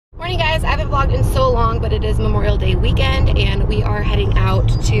morning, guys. I haven't vlogged in so long, but it is Memorial Day weekend and we are heading out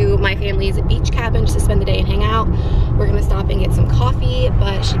to my family's beach cabin just to spend the day and hang out. We're gonna stop and get some coffee,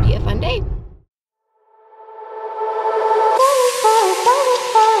 but it should be a fun day.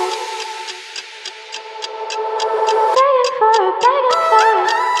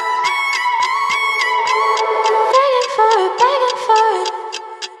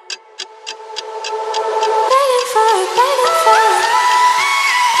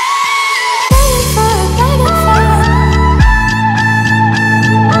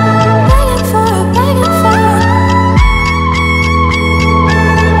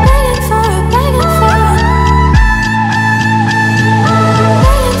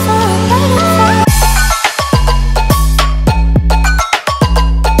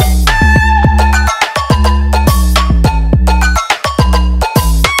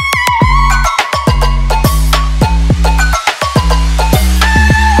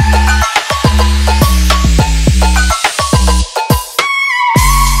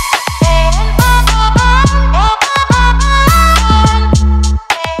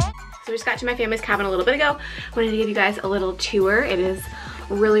 To my family's cabin a little bit ago. I wanted to give you guys a little tour. It is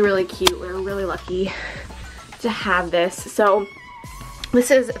really, really cute. We're really lucky to have this. So this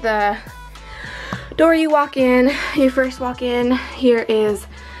is the door you walk in. You first walk in. Here is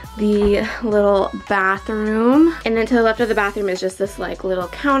the little bathroom. And then to the left of the bathroom is just this like little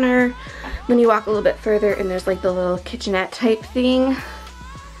counter. Then you walk a little bit further and there's like the little kitchenette type thing.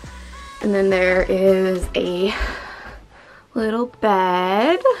 And then there is a little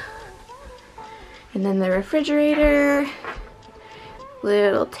bed. And then the refrigerator,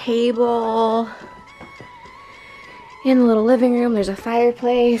 little table, in the little living room, there's a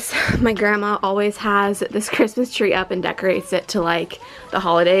fireplace. My grandma always has this Christmas tree up and decorates it to like the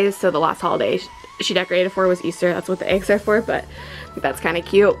holidays. So the last holiday she decorated for was Easter. That's what the eggs are for, but that's kind of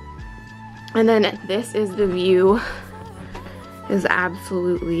cute. And then this is the view. It is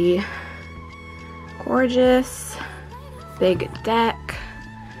absolutely gorgeous. Big deck.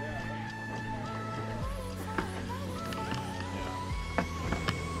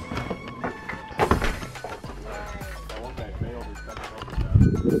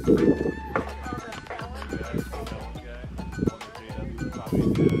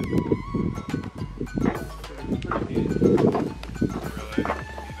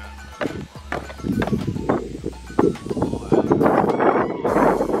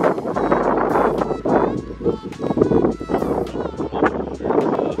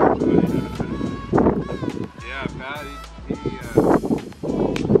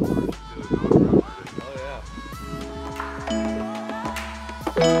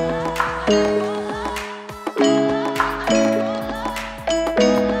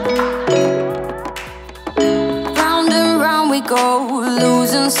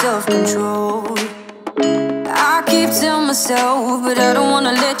 Self-control. I keep telling myself, but I don't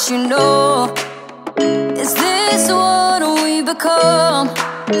wanna let you know. Is this what we become?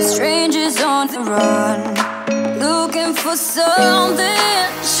 Strangers on the run, looking for something,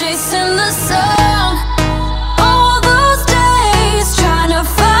 chasing the sun. All those days trying to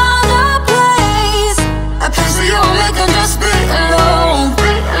find a place that you'll make them just be alone,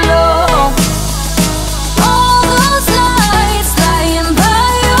 be alone. All those nights lying by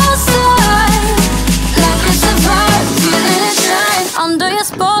your side, like a survivor, feeling it shine under your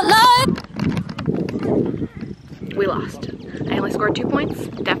spotlight. We lost. I only scored 2 points.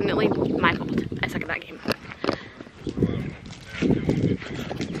 Definitely my fault. I suck at that game.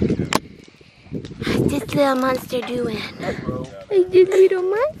 How's this little monster doing? How's this little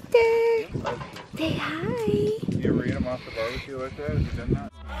monster? Say hi. You ever eat them off the barbecue like that? Have you done that?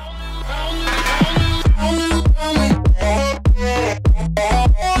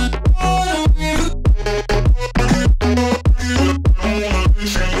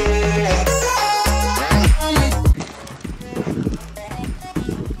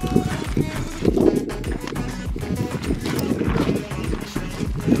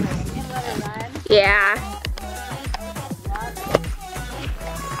 Yeah.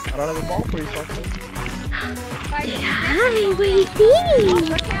 I don't have a ball for you, Fucker. Hi, what do you think?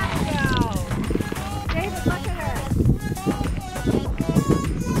 Look at it go. David, look at her.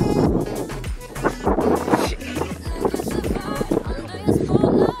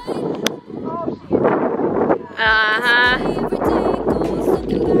 Uh-huh.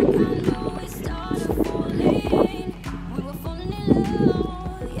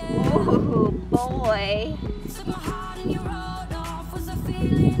 Oh, boy.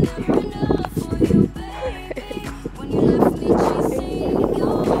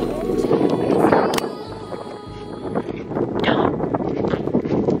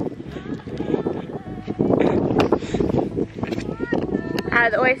 How are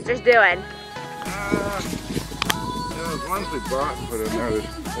the oysters doing? Those ones we bought and put in there, the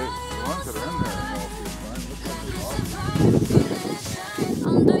ones that are in there are all pretty fine.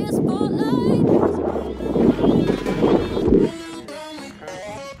 Under your spotlight.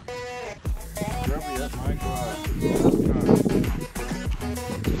 Grubby up my glass.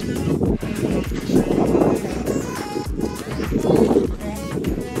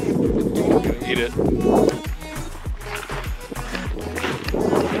 Eat it.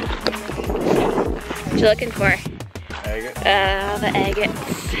 What you looking for? Agate. The agates.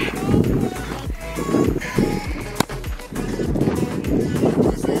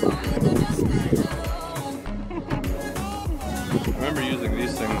 I remember using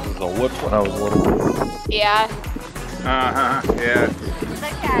these things as a whip when I was little. Yeah. Yeah.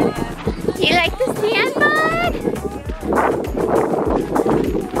 Look at him. You like the sand bud?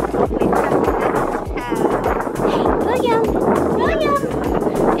 William, William.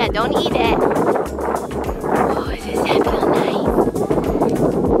 Yeah, don't eat it. Oh, does that feel nice?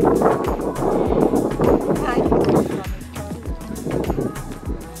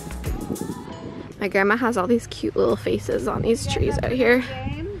 My grandma has all these cute little faces on these trees out here.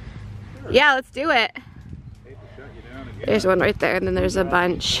 Yeah, let's do it. There's one right there, and then there's a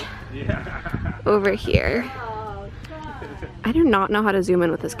bunch over here. I do not know how to zoom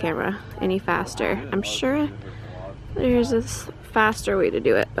in with this camera any faster. I'm sure there's a faster way to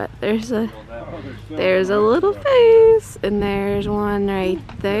do it, but there's a little face, and there's one right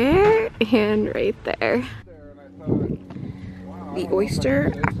there and right there. The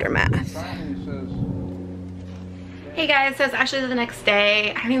oyster aftermath. Hey guys, so it's actually the next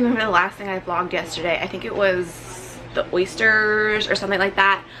day. I don't even remember the last thing I vlogged yesterday. I think it was the oysters or something like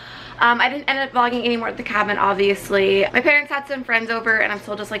that. I didn't end up vlogging anymore at the cabin, obviously. My parents had some friends over, and I'm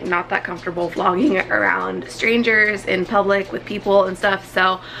still just like not that comfortable vlogging around strangers in public with people and stuff,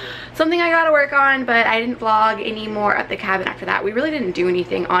 so something I gotta work on. But I didn't vlog anymore at the cabin after that. We really didn't do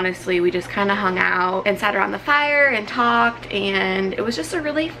anything, honestly. We just kind of hung out and sat around the fire and talked, and it was just a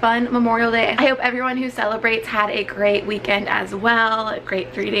really fun Memorial Day. I hope everyone who celebrates had a great weekend as well, a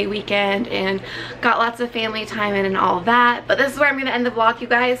great 3-day weekend, and got lots of family time in and all of that. But this is where I'm gonna end the vlog, you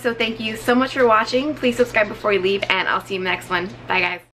guys, so thank you so much for watching. Please subscribe before you leave, and I'll see you in the next one. Bye guys.